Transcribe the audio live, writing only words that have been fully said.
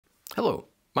Hello,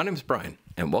 my name is Brian,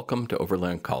 and welcome to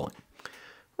Overland Calling.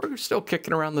 We're still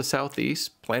kicking around the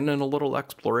southeast, planning a little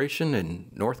exploration in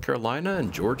North Carolina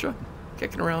and Georgia,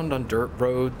 kicking around on dirt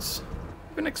roads,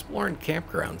 even exploring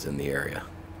campgrounds in the area.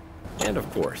 And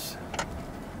of course,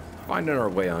 finding our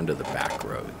way onto the back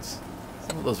roads,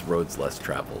 some of those roads less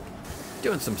traveled,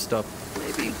 doing some stuff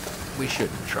maybe we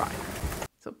shouldn't try.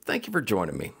 So thank you for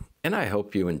joining me, and I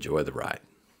hope you enjoy the ride.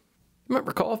 You might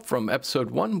recall from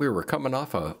episode 1, we were coming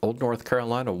off of Old North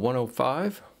Carolina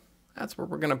 105. That's where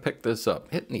we're going to pick this up,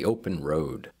 hitting the open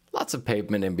road. Lots of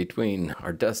pavement in between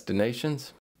our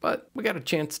destinations, but we got a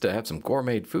chance to have some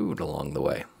gourmet food along the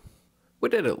way. We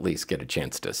did at least get a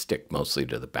chance to stick mostly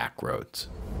to the back roads.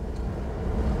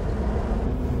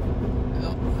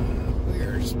 Well,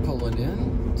 we're just pulling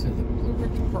in to the Blue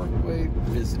Ridge Parkway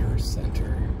Visitor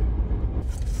Center.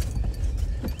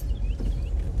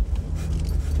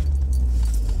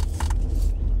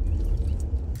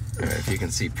 If you can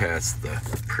see past the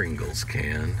Pringles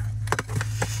can.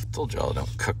 Told y'all I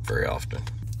don't cook very often.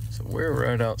 So we're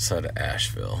right outside of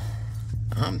Asheville.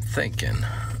 I'm thinking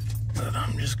that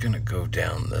I'm just gonna go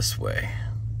down this way.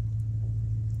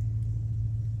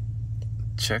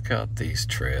 Check out these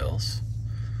trails.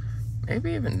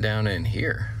 Maybe even down in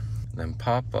here. Then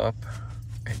pop up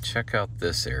and check out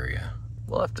this area.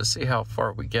 We'll have to see how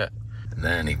far we get. And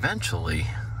then eventually,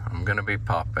 I'm gonna be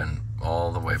popping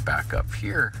all the way back up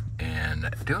here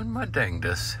and doing my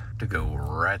dangdest to go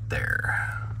right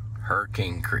there,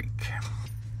 Hurricane Creek.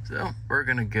 So we're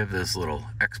gonna give this little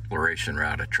exploration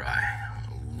route a try.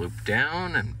 Loop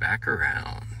down and back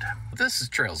around. This is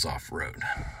Trails Off-Road.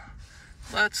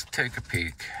 Let's take a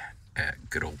peek at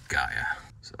good old Gaia.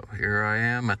 So here I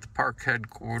am at the park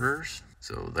headquarters.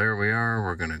 So there we are,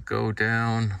 we're gonna go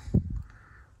down,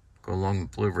 go along the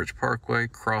Blue Ridge Parkway,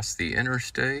 cross the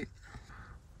interstate.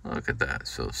 Look at that.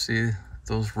 So see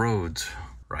those roads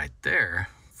right there,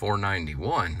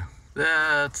 491.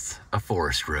 That's a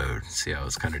forest road. See how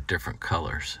it's kind of different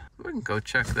colors. We can go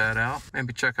check that out.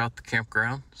 Maybe check out the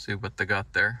campground, see what they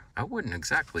got there. I wouldn't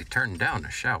exactly turn down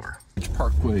a shower.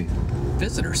 Parkway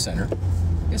Visitor Center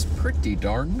is pretty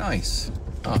darn nice.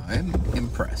 I'm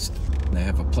impressed. They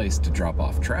have a place to drop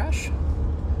off trash,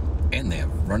 and they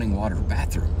have running water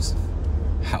bathrooms.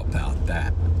 How about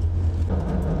that?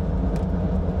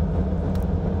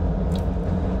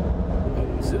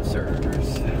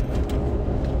 Zoosers.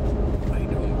 How you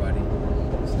doing, buddy?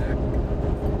 Snack.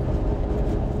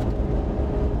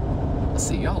 I'll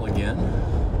see y'all again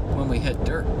when we hit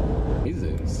dirt.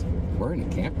 Jesus, we're in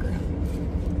a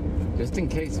campground. Just in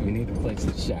case we need a place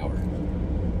to shower.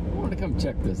 I want to come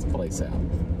check this place out.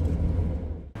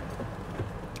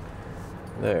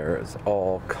 There's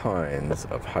all kinds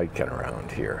of hiking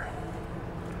around here.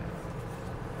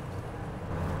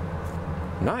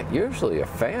 Not usually a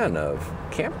fan of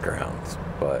campgrounds,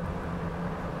 but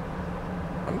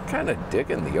I'm kind of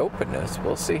digging the openness.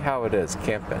 We'll see how it is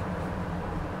camping.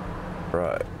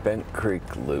 Right, Bent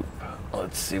Creek Loop.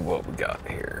 Let's see what we got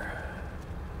here.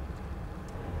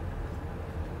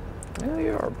 Yeah,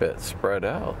 you are a bit spread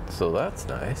out, so that's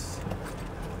nice.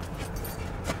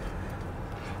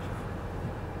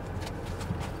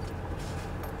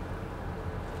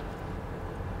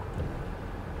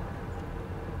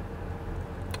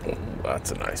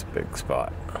 That's a nice big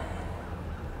spot.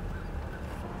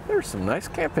 There's some nice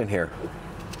camping here.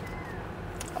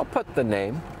 I'll put the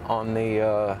name on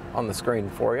the screen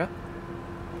for you.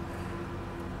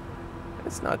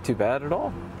 It's not too bad at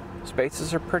all.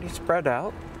 Spaces are pretty spread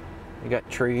out. You got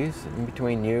trees in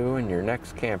between you and your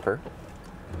next camper.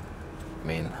 I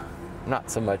mean,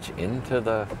 not so much into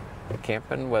the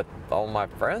camping with all my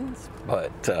friends,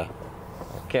 but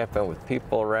camping with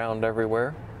people around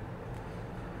everywhere.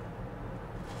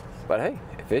 But hey,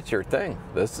 if it's your thing,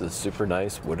 this is a super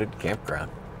nice wooded campground.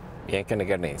 You ain't gonna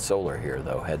get any solar here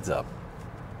though, heads up.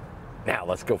 Now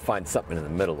let's go find something in the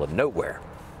middle of nowhere.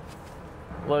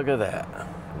 Look at that.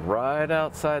 Right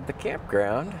outside the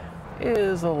campground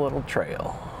is a little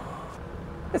trail.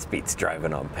 This beats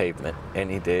driving on pavement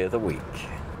any day of the week.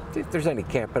 See if there's any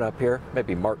camping up here,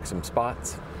 maybe mark some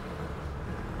spots.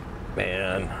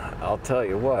 Man, I'll tell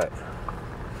you what.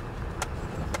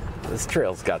 This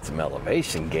trail's got some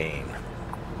elevation gain.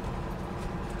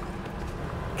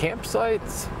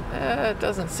 Campsites, it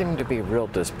doesn't seem to be real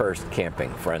dispersed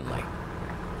camping friendly.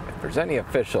 If there's any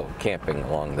official camping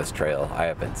along this trail, I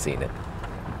haven't seen it.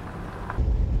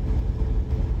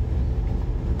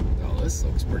 Oh, this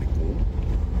looks pretty cool.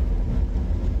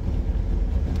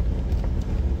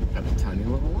 Got a tiny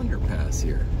little underpass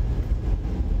here.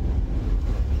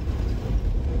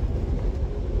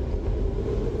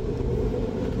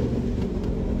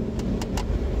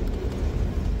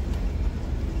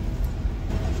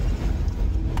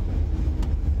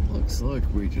 Looks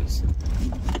like we just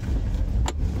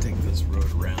take this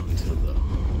road around to the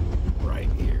right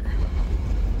here.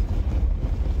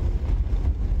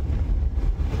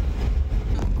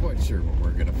 Not quite sure what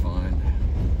we're gonna find.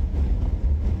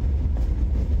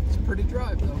 It's a pretty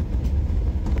drive though.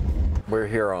 We're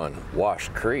here on Wash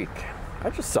Creek. I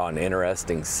just saw an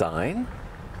interesting sign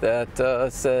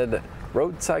that said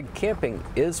roadside camping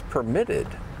is permitted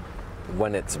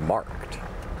when it's marked.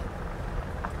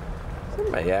 There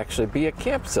may actually be a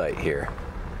campsite here.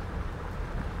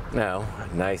 Now,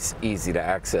 a nice, easy to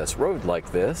access road like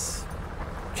this,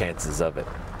 chances of it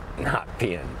not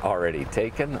being already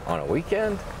taken on a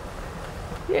weekend,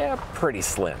 yeah, pretty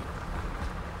slim.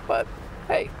 But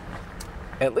hey,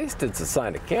 at least it's a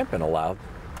sign of camping allowed.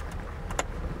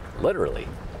 Literally,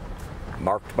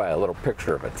 marked by a little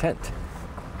picture of a tent.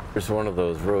 There's one of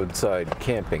those roadside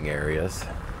camping areas.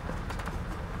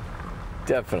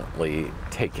 Definitely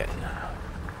taken.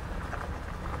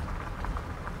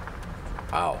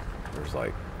 Wow, there's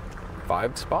like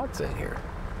 5 spots in here,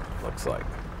 looks like.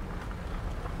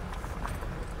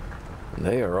 And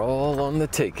they are all on the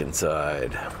taken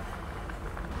side.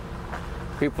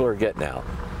 People are getting out.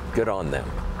 Good on them.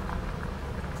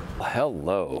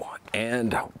 Hello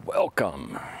and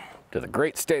welcome to the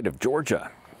great state of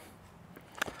Georgia.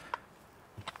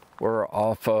 We're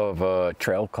off of a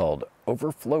trail called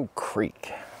Overflow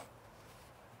Creek.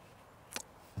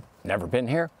 Never been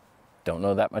here, don't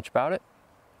know that much about it.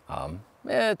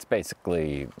 It's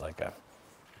basically like a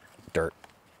dirt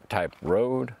type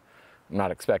road. I'm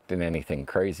not expecting anything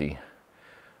crazy,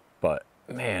 but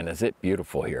man, is it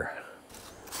beautiful here.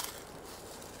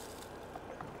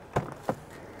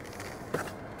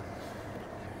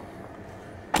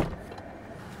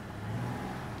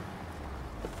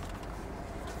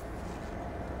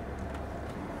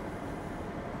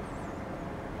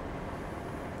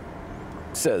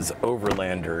 Says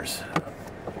overlanders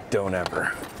don't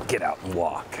ever get out and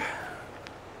walk.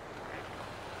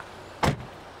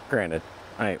 Granted,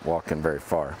 I ain't walking very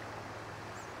far.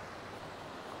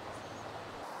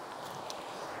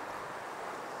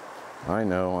 I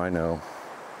know.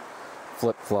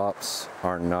 Flip-flops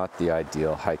are not the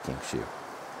ideal hiking shoe.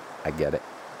 I get it.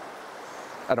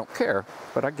 I don't care,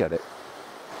 but I get it.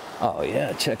 Oh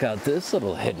yeah, check out this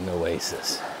little hidden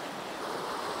oasis.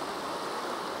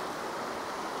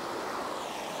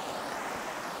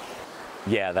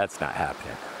 Yeah, that's not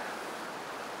happening.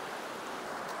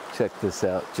 Check this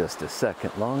out just a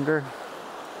second longer.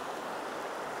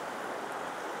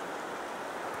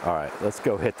 All right, let's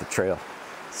go hit the trail.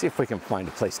 See if we can find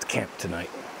a place to camp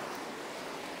tonight.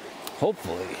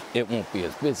 Hopefully, it won't be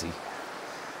as busy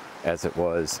as it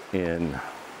was in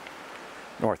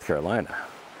North Carolina.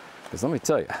 Because let me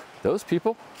tell you, those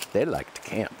people, they like to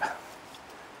camp.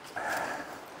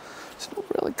 Still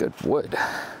really good wood.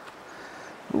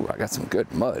 Ooh, I got some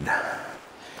good mud.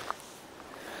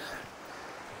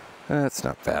 That's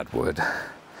not bad wood.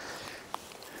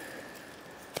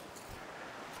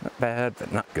 Not bad,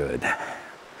 but not good.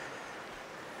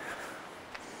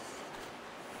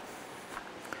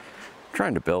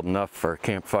 Trying to build enough for a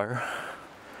campfire.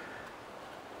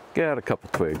 Got a couple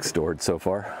twigs stored so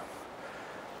far.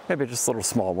 Maybe just a little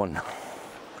small one.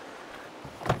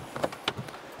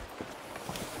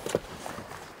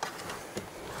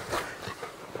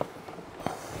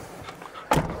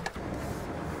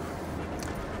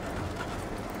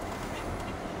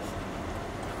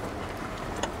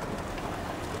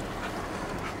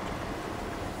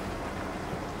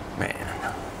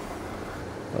 Man,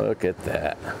 look at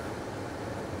that.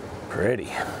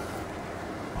 Pretty.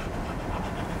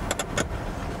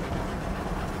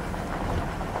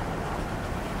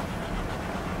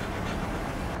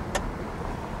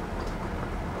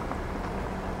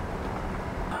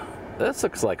 This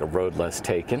looks like a road less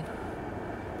taken.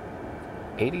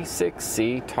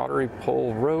 86C Tottery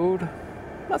Pole Rd.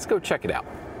 Let's go check it out.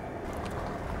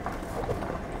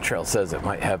 Trail says it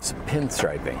might have some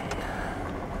pinstriping,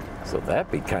 so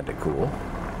that'd be kind of cool.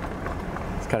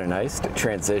 It's kind of nice to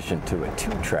transition to a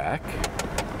 2-track.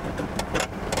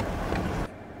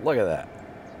 Look at that,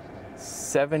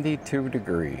 72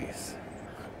 degrees.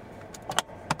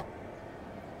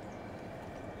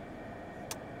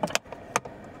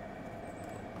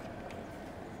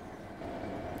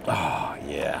 Oh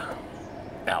yeah,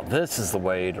 now this is the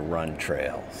way to run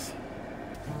trails.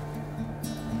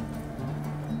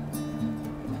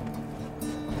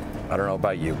 I don't know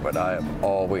about you, but I have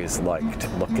always liked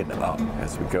looking up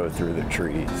as we go through the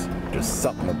trees. Just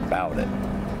something about it.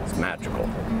 It's magical.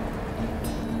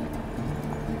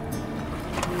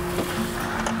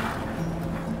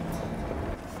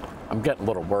 I'm getting a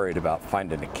little worried about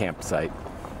finding a campsite.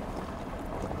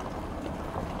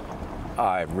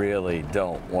 I really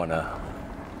don't want to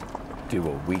do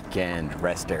a weekend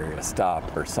rest area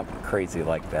stop or something crazy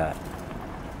like that.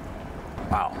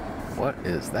 Wow, what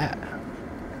is that?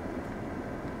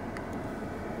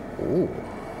 Ooh.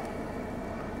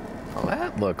 Well,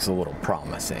 that looks a little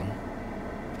promising.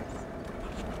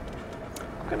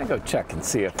 I'm gonna go check and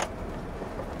see if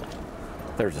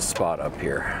there's a spot up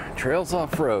here. Trails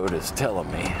Off-Road is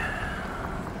telling me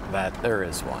that there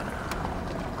is one.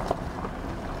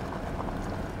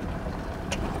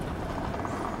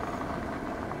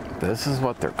 This is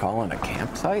what they're calling a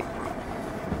campsite?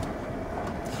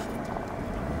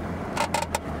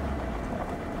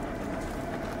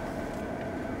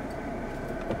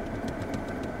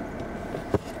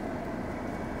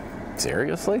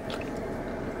 Seriously?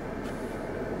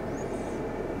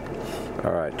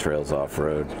 All right, Trails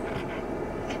Off-Road.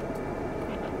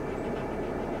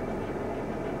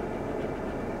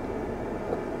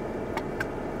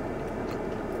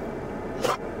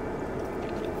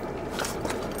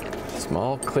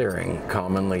 Small clearing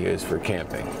commonly used for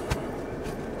camping.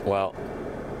 Well,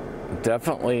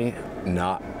 definitely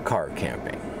not car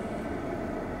camping.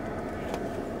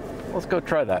 Let's go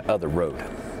try that other road.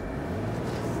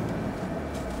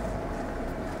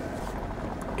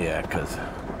 Yeah, because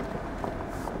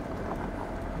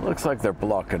looks like they're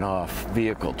blocking off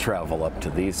vehicle travel up to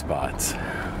these spots.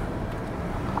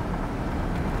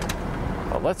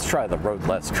 Well, let's try the road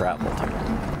less traveled.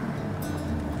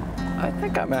 I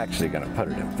think I'm actually going to put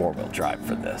it in four-wheel drive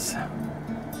for this.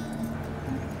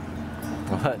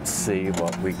 Let's see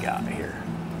what we got here.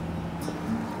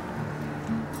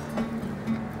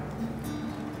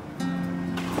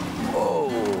 Whoa!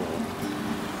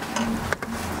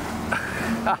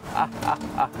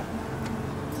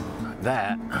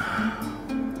 That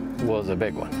was a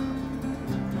big one.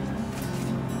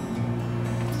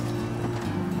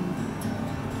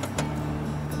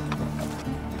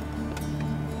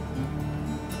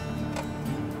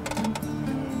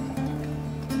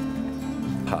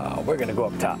 We're gonna go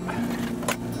up top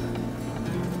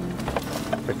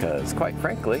because, quite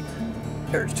frankly,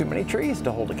 there's too many trees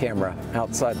to hold a camera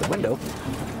outside the window.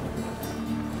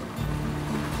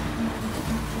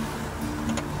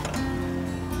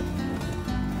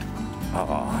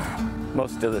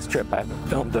 Most of this trip I haven't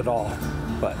filmed at all,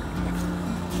 but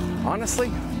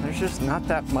honestly, there's just not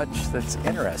that much that's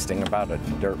interesting about a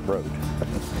dirt road.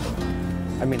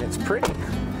 I mean, it's pretty,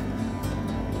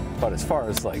 but as far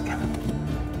as like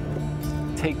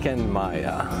taking my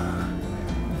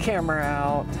camera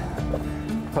out,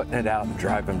 putting it out and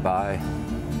driving by,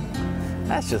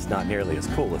 that's just not nearly as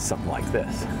cool as something like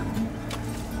this.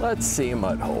 Let's see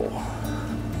mud hole.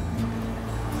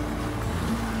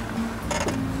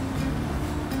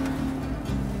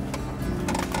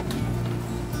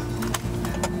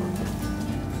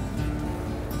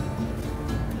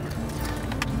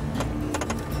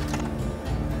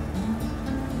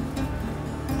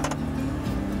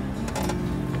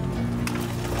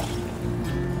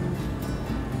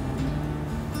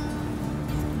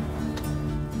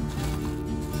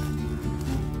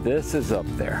 This is up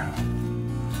there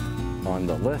on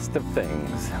the list of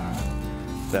things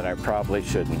that I probably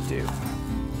shouldn't do.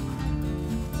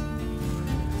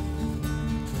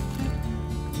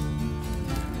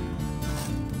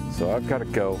 So I've got to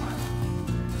go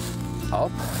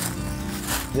up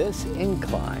this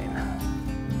incline,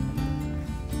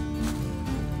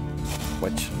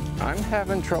 which I'm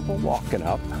having trouble walking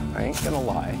up, I ain't gonna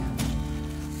lie.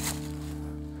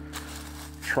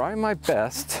 Try my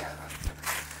best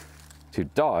to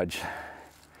dodge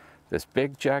this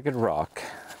big jagged rock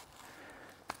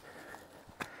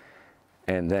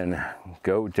and then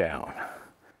go down.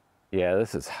 Yeah,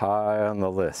 this is high on the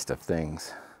list of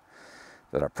things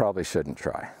that I probably shouldn't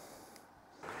try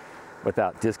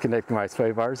without disconnecting my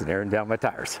sway bars and airing down my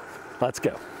tires. Let's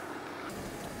go.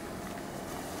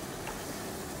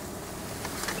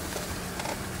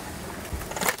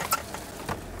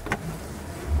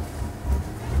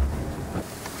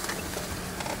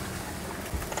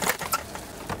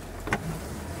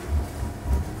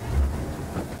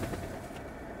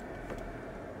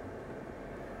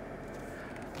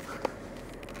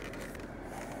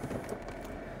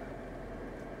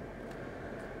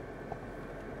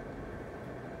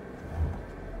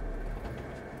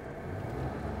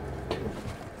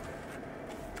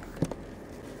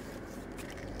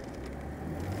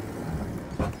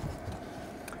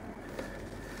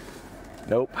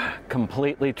 Nope,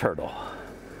 completely turtle.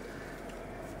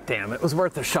 Damn, it was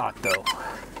worth a shot though.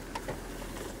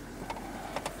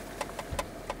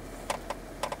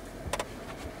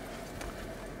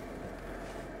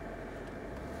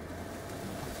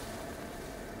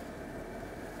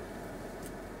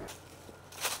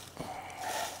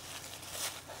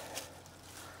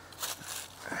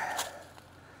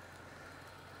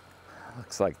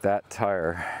 Looks like that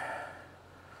tire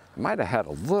might have had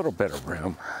a little bit of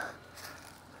room.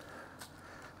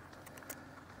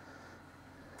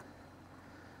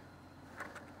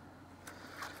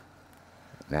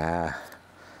 Nah,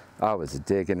 I was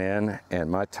digging in and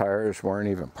my tires weren't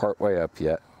even part way up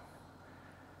yet.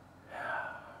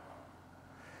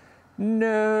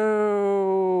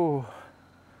 No.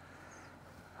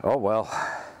 Oh well.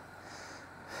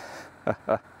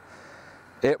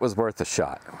 It was worth a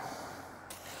shot.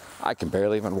 I can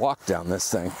barely even walk down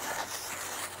this thing.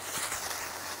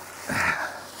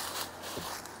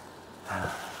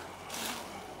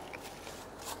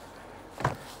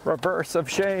 Reverse of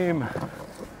shame.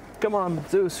 Come on,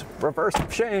 Zeus, reverse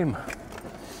of shame.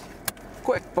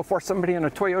 Quick, before somebody in a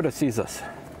Toyota sees us.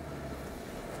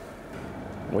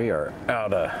 We are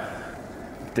out of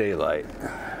daylight.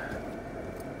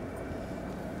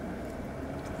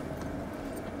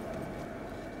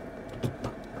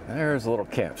 There's a little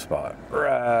camp spot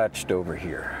right over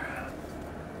here.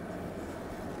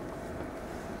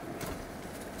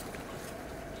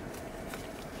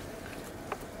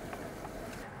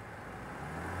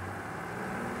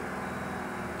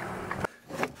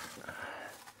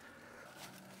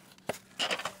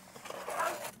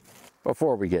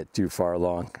 Before we get too far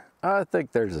along, I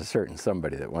think there's a certain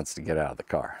somebody that wants to get out of the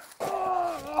car.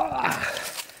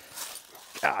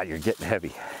 God, you're getting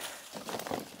heavy.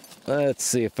 Let's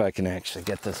see if I can actually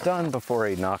get this done before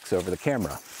he knocks over the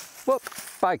camera. Whoop,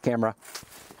 bye camera.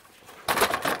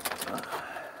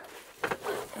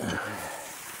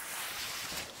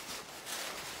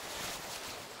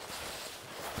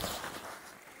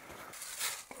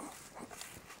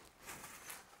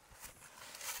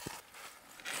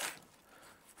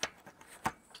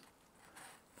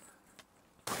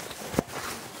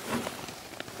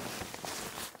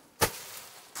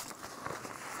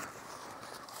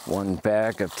 One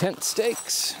bag of tent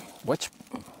stakes, which,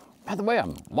 by the way,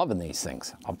 I'm loving these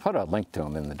things. I'll put a link to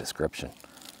them in the description.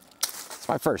 It's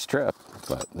my first trip,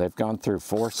 but they've gone through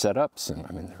 4 setups, and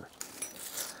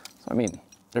I mean,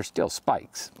 they're still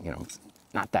spikes. You know, it's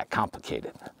not that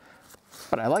complicated.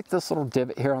 But I like this little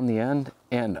divot here on the end,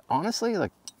 and honestly,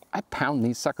 like, I pound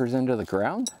these suckers into the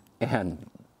ground, and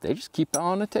they just keep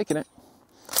on taking it.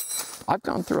 I've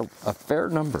gone through a fair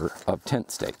number of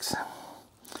tent stakes.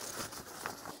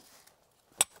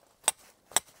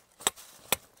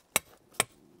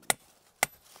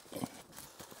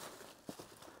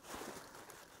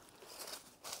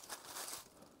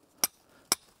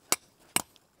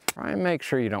 Try and make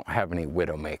sure you don't have any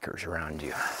widow makers around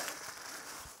you.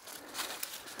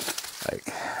 Like,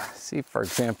 see, for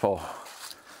example,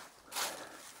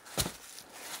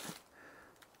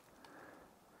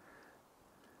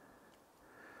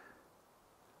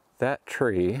 that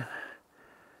tree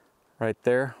right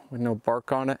there with no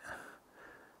bark on it,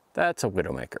 that's a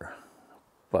widow maker.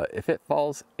 But if it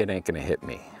falls, it ain't gonna hit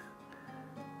me.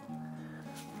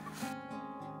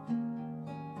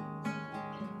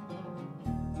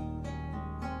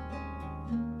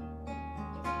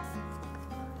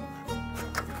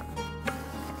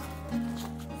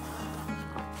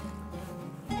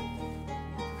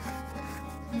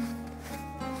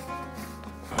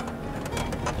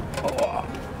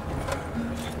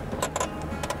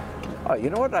 Oh, you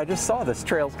know what? I just saw this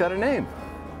trail's got a name.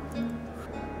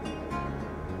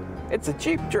 It's a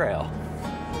Jeep trail.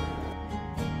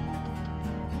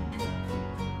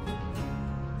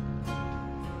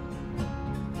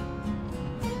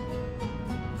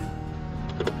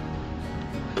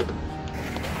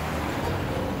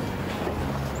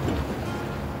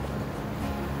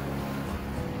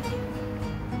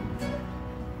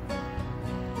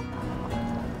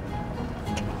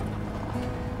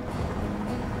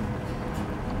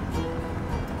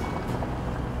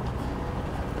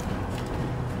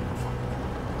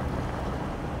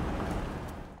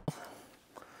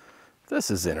 This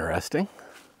is interesting.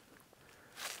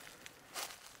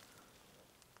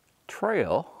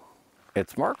 Trail.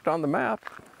 It's marked on the map.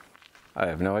 I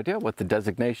have no idea what the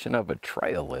designation of a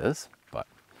trail is, but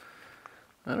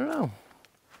I don't know.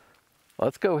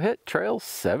 Let's go hit Trail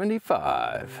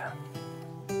 75.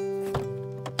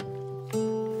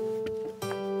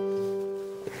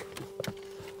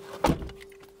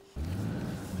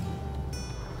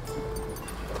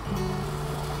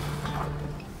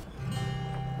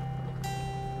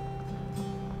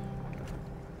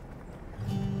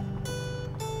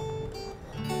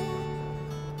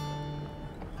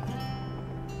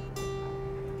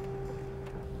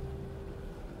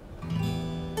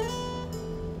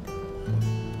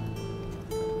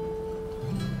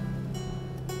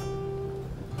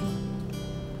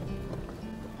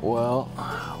 Well,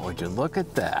 would you look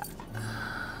at that?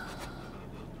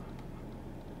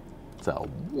 It's a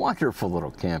wonderful little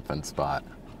camping spot.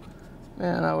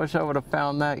 Man, I wish I would have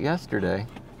found that yesterday.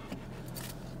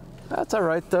 That's all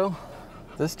right though.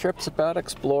 This trip's about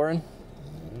exploring.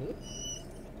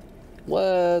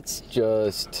 Let's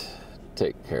just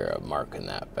take care of marking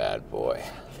that bad boy.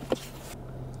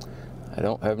 I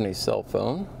don't have any cell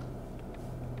phone.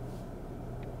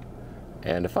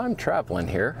 And if I'm traveling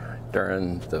here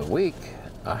during the week,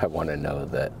 I want to know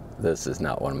that this is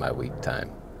not one of my week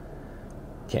time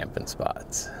camping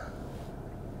spots.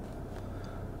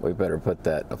 We better put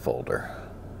that in a folder.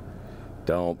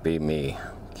 Don't be me.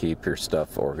 Keep your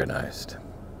stuff organized.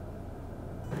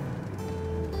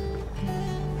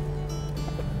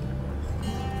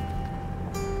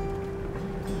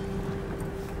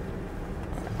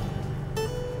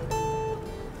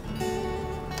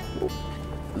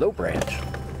 Low branch.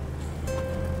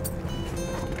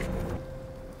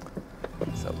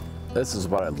 So this is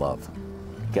what I love.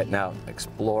 Getting out,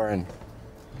 exploring.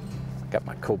 Got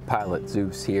my co-pilot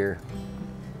Zeus here.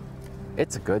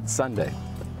 It's a good Sunday.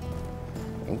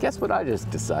 And guess what I just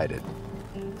decided?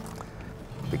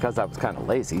 Because I was kind of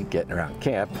lazy getting around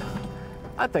camp,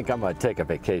 I think I'm gonna take a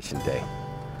vacation day.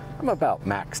 I'm about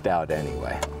maxed out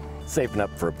anyway. Saving up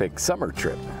for a big summer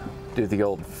trip. Do the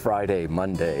old Friday,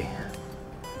 Monday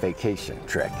vacation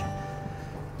trick.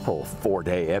 Pull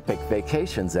 4-day epic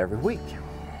vacations every week.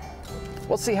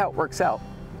 We'll see how it works out,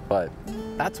 but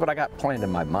that's what I got planned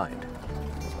in my mind.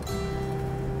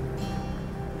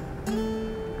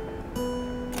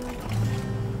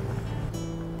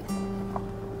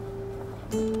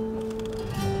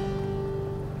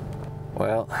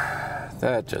 Well,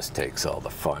 that just takes all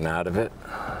the fun out of it.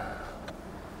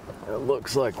 It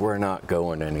looks like we're not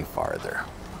going any farther.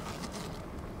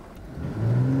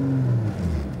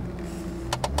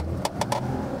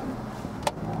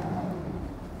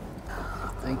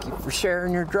 Thank you for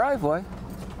sharing your driveway.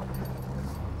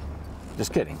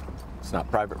 Just kidding. It's not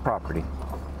private property.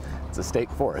 It's a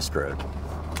state forest road.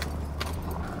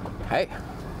 Hey,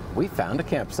 we found a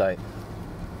campsite.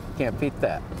 Can't beat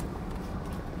that.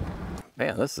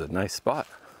 Man, this is a nice spot.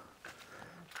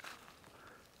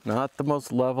 Not the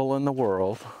most level in the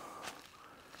world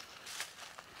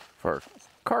for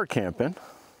car camping,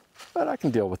 but I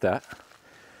can deal with that.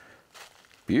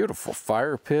 Beautiful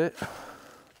fire pit.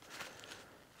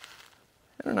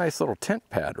 And a nice little tent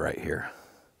pad right here.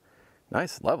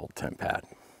 Nice level tent pad.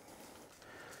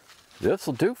 This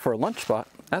will do for a lunch spot,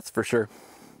 that's for sure.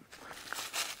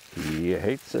 He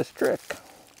hates this trick.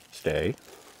 Stay.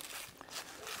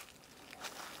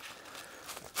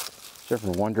 Did you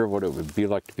ever wonder what it would be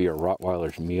like to be a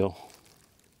Rottweiler's meal?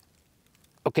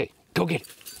 Okay, go get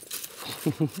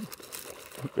it.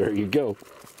 There you go.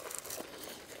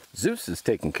 Zeus is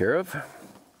taken care of.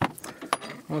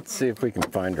 Let's see if we can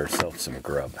find ourselves some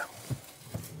grub.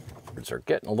 Birds are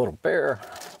getting a little bare,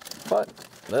 but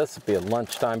this will be a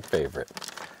lunchtime favorite.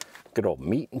 Good old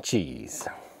meat and cheese.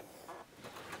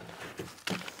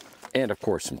 And of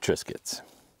course some Triscuits.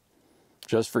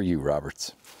 Just for you,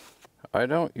 Roberts. I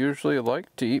don't usually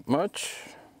like to eat much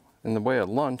in the way of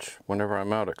lunch whenever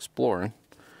I'm out exploring,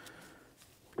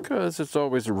 because it's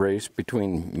always a race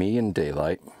between me and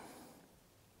daylight.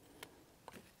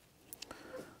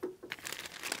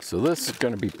 So this is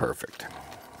going to be perfect.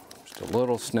 Just a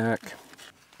little snack.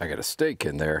 I got a steak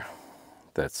in there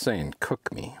that's saying cook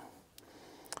me.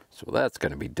 So that's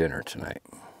going to be dinner tonight.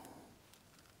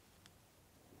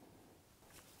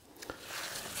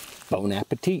 Bon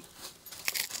appetit.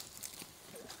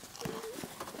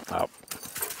 Oh.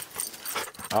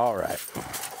 All right.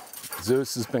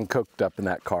 Zeus has been cooked up in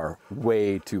that car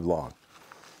way too long.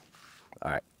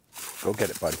 All right, go get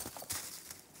it, buddy.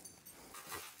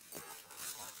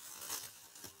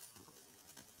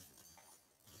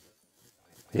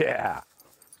 Yeah,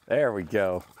 there we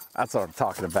go. That's what I'm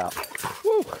talking about.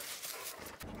 Woo!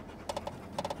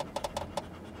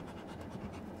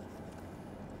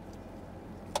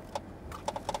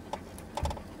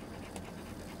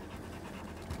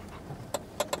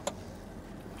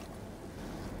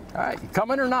 All right, you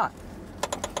coming or not?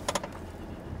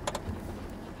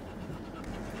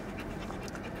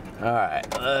 All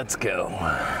right, let's go.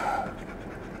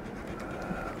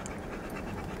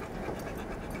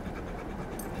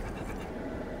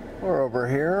 We're over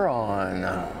here on,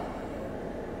 I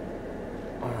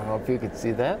don't know if you can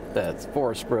see that. That's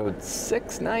Forest Road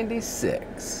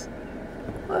 696.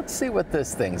 Let's see what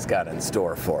this thing's got in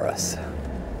store for us.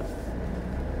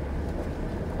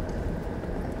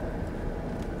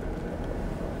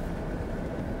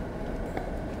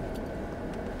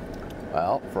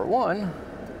 Well, for one,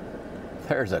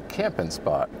 there's a camping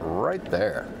spot right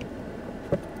there.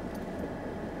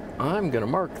 I'm gonna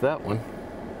mark that one.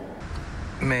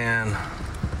 Man,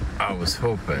 I was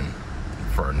hoping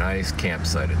for a nice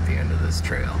campsite at the end of this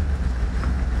trail.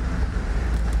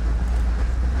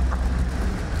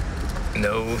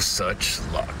 No such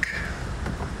luck.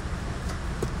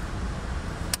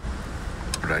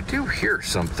 But I do hear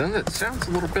something that sounds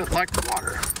a little bit like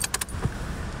water.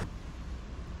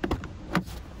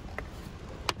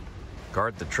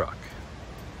 Guard the truck.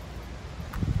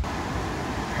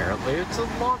 Apparently it's a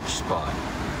launch spot.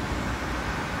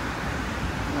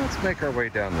 Let's make our way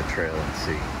down the trail and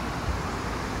see.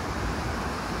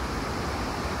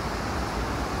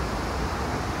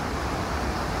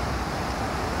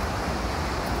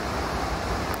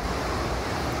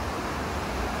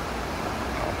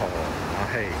 Oh,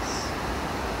 nice.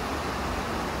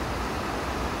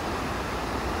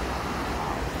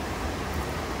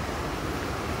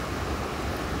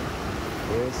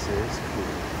 This is cool.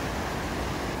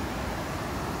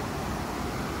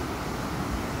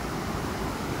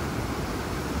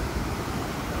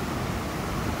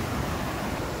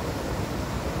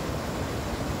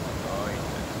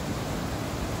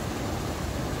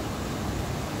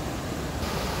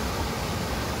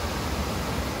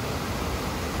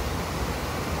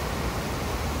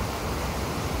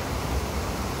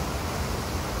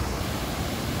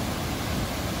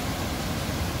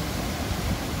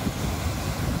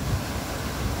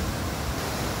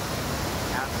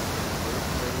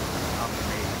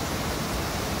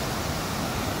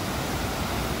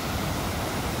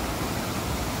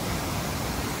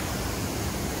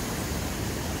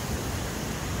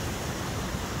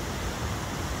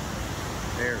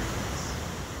 There it is.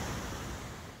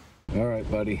 All right,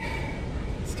 buddy.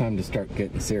 It's time to start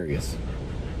getting serious.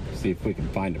 See if we can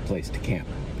find a place to camp.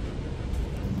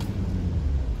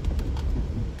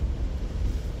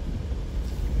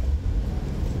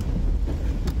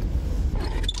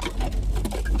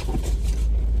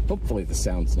 Hopefully the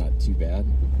sound's not too bad.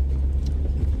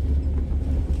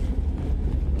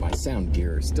 My sound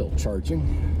gear is still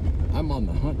charging. I'm on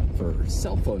the hunt for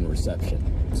cell phone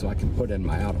reception so I can put in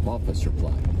my out-of-office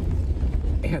reply.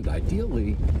 And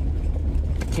ideally,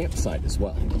 a campsite as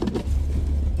well.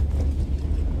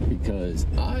 Because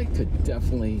I could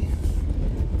definitely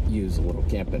use a little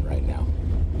camping right now.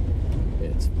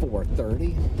 It's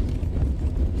 4:30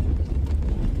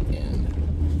 and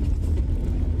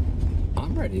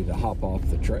I'm ready to hop off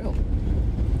the trail.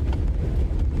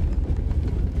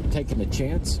 Taking a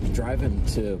chance, driving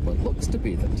to what looks to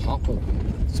be the top of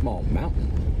a small mountain.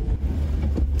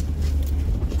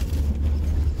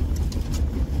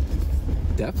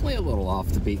 Definitely a little off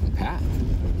the beaten path.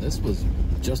 This was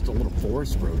just a little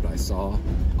forest road I saw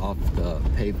off the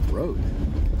paved road.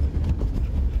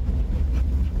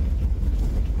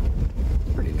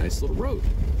 Pretty nice little road.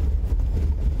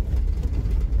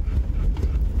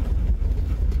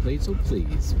 Please, oh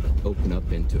please, open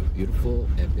up into a beautiful,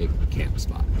 epic camp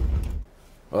spot.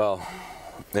 Well,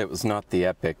 it was not the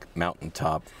epic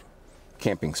mountaintop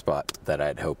camping spot that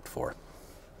I'd hoped for.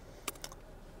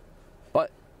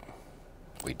 But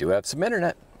we do have some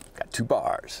internet. Got 2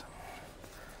 bars.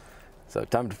 So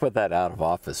time to put that out of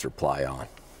office reply on.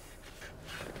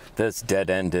 This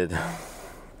dead-ended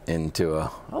into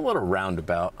a little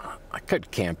roundabout. I could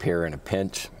camp here in a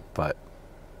pinch, but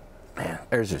man,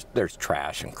 there's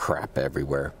trash and crap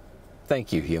everywhere.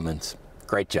 Thank you, humans.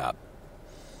 Great job.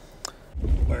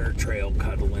 We're trail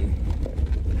cuddling.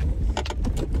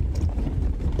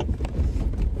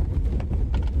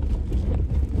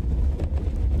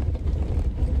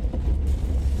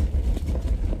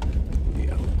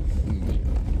 Yeah.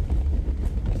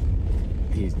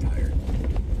 He's tired.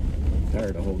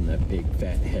 Tired of holding that big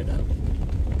fat head up.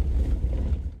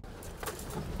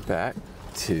 Back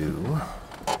to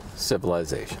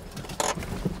civilization.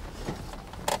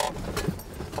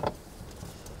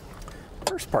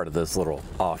 First part of this little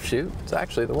offshoot is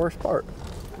actually the worst part.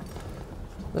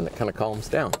 Then it kind of calms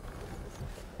down.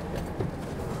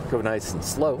 Go nice and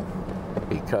slow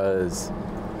because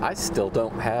I still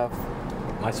don't have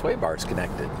my sway bars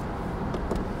connected.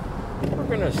 We're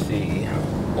gonna see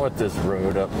what this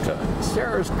road up to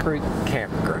Sarah's Creek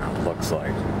Campground looks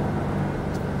like.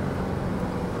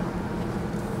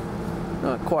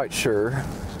 Not quite sure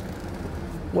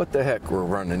what the heck we're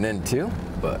running into,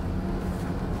 but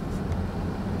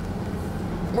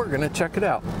we're gonna check it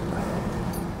out.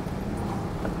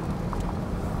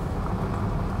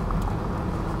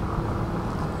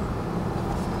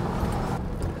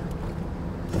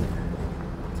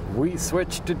 We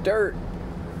switched to dirt.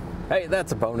 Hey,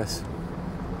 that's a bonus.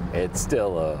 It's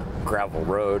still a gravel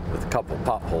road with a couple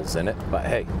potholes in it, but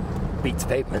hey, beats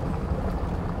pavement.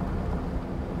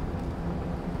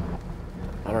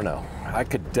 I don't know. I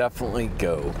could definitely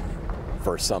go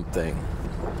for something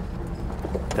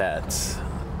that's,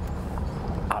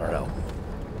 I don't know,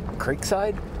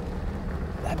 creekside?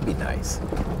 That'd be nice.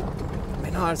 I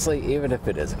mean, honestly, even if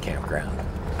it is a campground,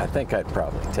 I think I'd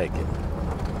probably take it.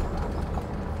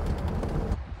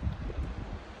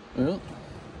 Well,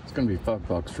 it's gonna be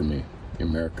 $5 for me. The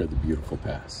America the Beautiful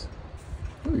Pass.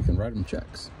 Oh, you can write them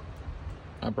checks.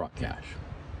 I brought cash.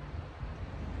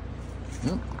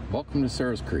 Well, welcome to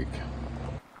Sarah's Creek.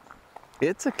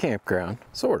 It's a campground,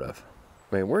 sort of.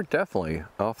 I mean, we're definitely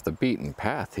off the beaten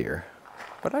path here,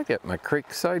 but I get my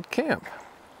creekside camp.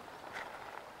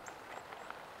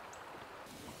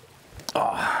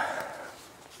 Oh,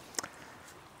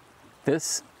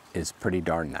 this is pretty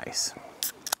darn nice.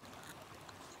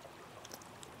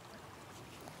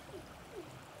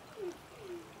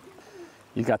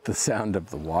 You got the sound of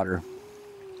the water,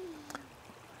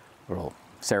 little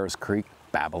Sarah's Creek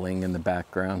babbling in the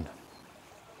background.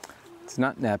 It's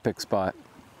not an epic spot,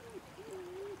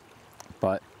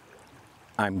 but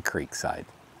I'm creekside.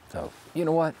 So, you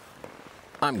know what?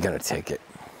 I'm gonna take it.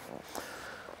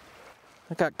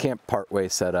 I got camp partway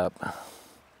set up.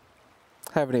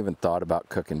 Haven't even thought about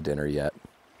cooking dinner yet.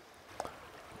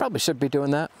 Probably should be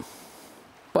doing that.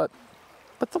 But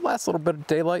with the last little bit of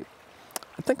daylight,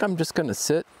 I think I'm just gonna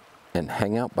sit and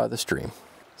hang out by the stream.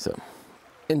 So,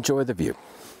 enjoy the view.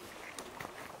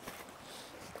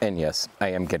 And yes, I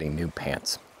am getting new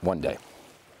pants one day.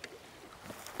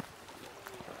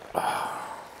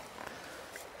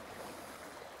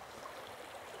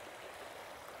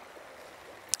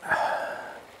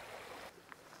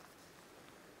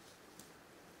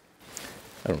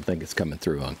 I don't think it's coming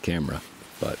through on camera,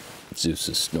 but Zeus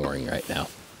is snoring right now.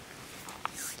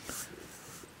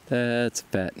 That's a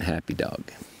fat and happy dog.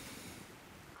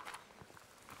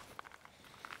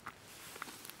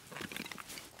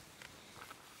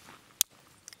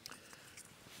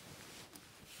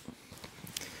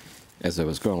 As I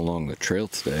was going along the trail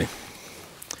today,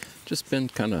 just been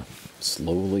kind of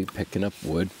slowly picking up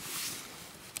wood.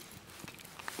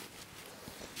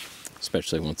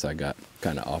 Especially once I got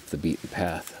kind of off the beaten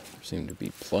path. There seemed to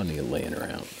be plenty of laying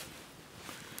around.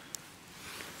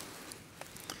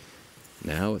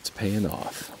 Now it's paying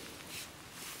off.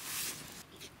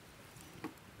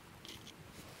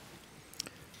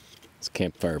 This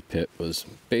campfire pit was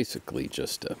basically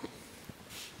just a,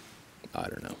 I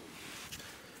don't know,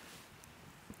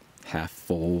 half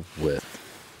full with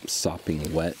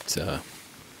sopping wet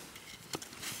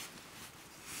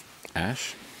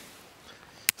ash.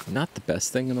 Not the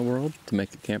best thing in the world to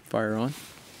make a campfire on.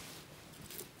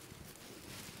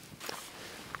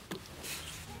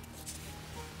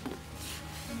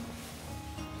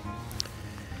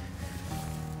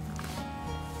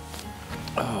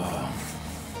 Oh.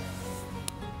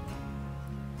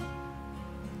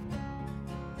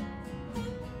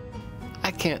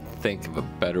 I can't think of a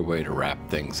better way to wrap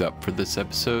things up for this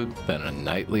episode than a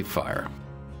nightly fire.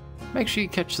 Make sure you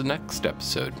catch the next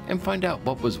episode and find out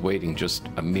what was waiting just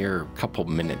a mere couple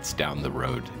minutes down the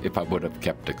road if I would have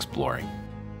kept exploring.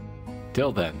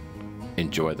 Till then,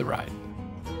 enjoy the ride.